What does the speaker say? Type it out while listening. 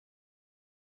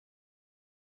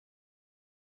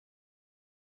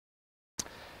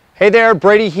Hey there,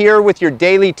 Brady here with your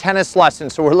daily tennis lesson.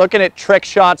 So we're looking at trick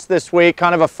shots this week,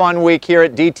 kind of a fun week here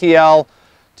at DTL.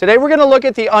 Today we're going to look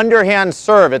at the underhand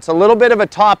serve. It's a little bit of a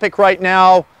topic right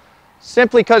now,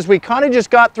 simply because we kind of just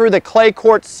got through the clay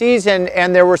court season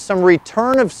and there were some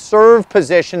return of serve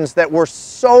positions that were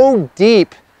so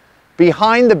deep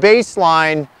behind the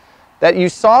baseline that you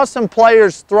saw some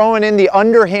players throwing in the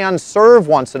underhand serve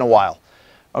once in a while.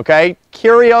 Okay,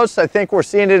 Kyrgios, I think we're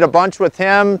seeing it a bunch with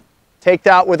him. Take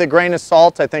that with a grain of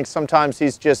salt. I think sometimes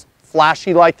he's just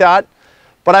flashy like that.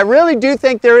 But I really do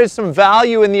think there is some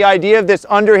value in the idea of this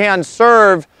underhand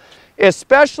serve,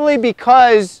 especially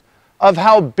because of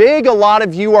how big a lot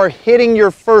of you are hitting your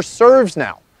first serves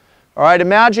now. All right,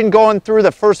 imagine going through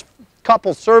the first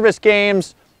couple service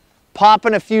games,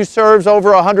 popping a few serves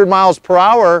over 100 miles per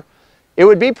hour. It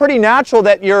would be pretty natural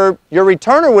that your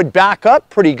returner would back up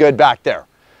pretty good back there.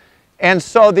 And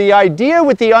so the idea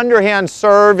with the underhand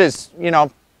serve is,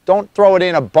 don't throw it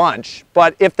in a bunch.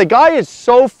 But if the guy is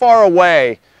so far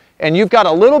away and you've got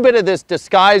a little bit of this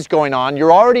disguise going on,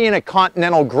 you're already in a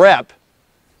continental grip,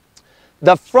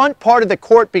 the front part of the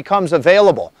court becomes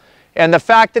available. And the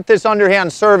fact that this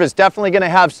underhand serve is definitely going to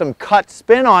have some cut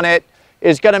spin on it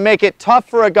is going to make it tough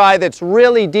for a guy that's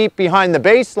really deep behind the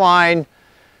baseline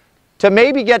to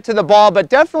maybe get to the ball, but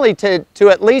definitely to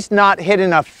at least not hit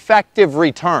an effective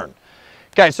return.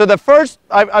 Okay, so the first,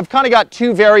 I've kind of got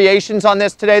two variations on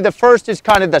this today. The first is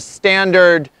kind of the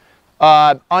standard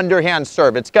underhand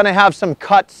serve. It's going to have some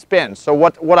cut spin. So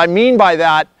what I mean by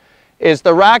that is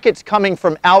the racket's coming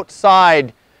from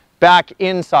outside back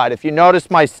inside. If you notice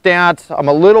my stance, I'm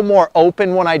a little more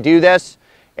open when I do this,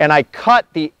 and I cut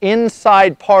the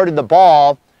inside part of the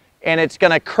ball, and it's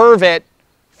going to curve it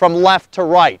from left to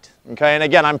right. Okay, and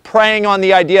again, I'm preying on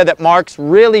the idea that Mark's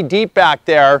really deep back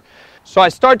there. So I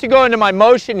start to go into my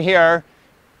motion here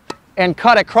and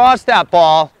cut across that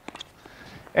ball,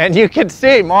 and you can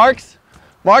see Mark's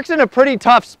in a pretty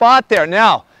tough spot there.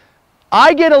 Now,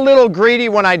 I get a little greedy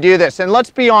when I do this, and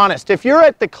let's be honest, if you're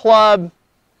at the club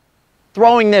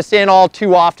throwing this in all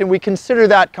too often, we consider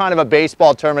that kind of a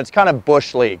baseball term. It's kind of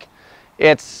bush league.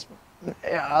 It's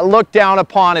looked down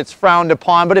upon, it's frowned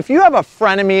upon, but if you have a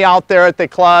frenemy out there at the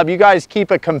club, you guys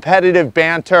keep a competitive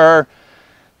banter,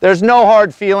 there's no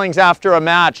hard feelings after a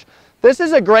match. This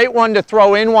is a great one to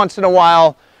throw in once in a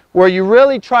while where you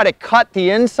really try to cut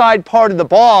the inside part of the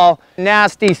ball.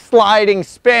 Nasty sliding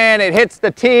spin, it hits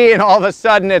the tee, and all of a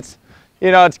sudden it's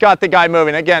got the guy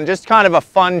moving. Again, just kind of a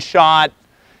fun shot.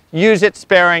 Use it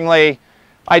sparingly.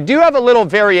 I do have a little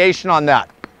variation on that.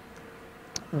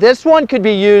 This one could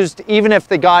be used even if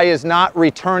the guy is not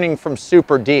returning from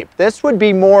super deep. This would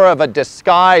be more of a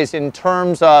disguise in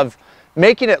terms of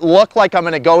making it look like I'm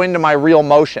going to go into my real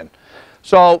motion.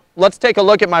 So let's take a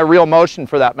look at my real motion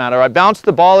for that matter. I bounced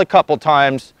the ball a couple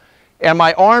times and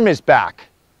my arm is back.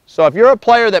 So if you're a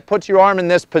player that puts your arm in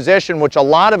this position, which a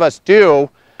lot of us do,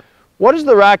 what does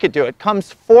the racket do? It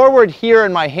comes forward here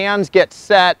and my hands get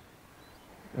set,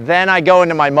 then I go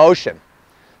into my motion.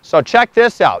 So check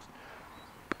this out.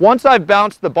 Once I've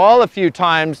bounced the ball a few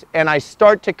times and I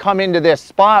start to come into this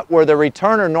spot where the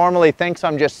returner normally thinks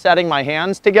I'm just setting my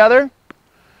hands together,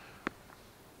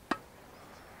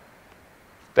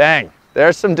 bang,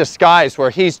 there's some disguise where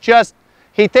he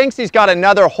thinks he's got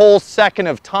another whole second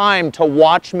of time to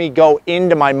watch me go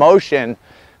into my motion,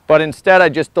 but instead I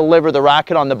just deliver the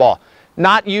racket on the ball.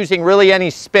 Not using really any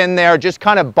spin there, just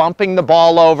kind of bumping the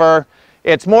ball over.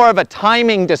 It's more of a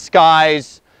timing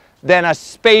disguise than a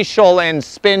spatial and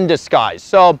spin disguise.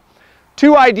 So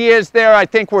two ideas there. I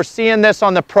think we're seeing this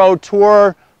on the Pro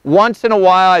Tour once in a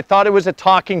while. I thought it was a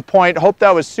talking point. Hope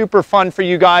that was super fun for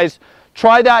you guys.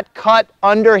 Try that cut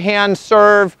underhand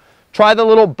serve. Try the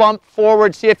little bump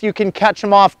forward. See if you can catch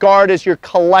them off guard as you're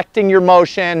collecting your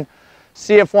motion.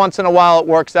 See if once in a while it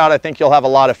works out. I think you'll have a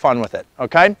lot of fun with it,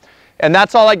 okay? And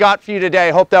that's all I got for you today.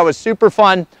 Hope that was super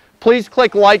fun. Please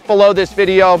click like below this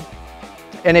video.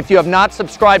 And if you have not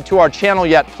subscribed to our channel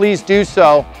yet, please do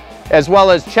so, as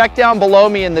well as check down below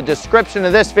me in the description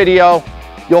of this video.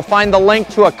 You'll find the link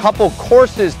to a couple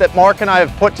courses that Mark and I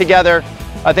have put together.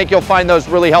 I think you'll find those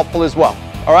really helpful as well.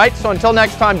 All right, so until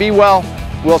next time, be well.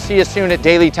 We'll see you soon at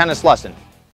Daily Tennis Lesson.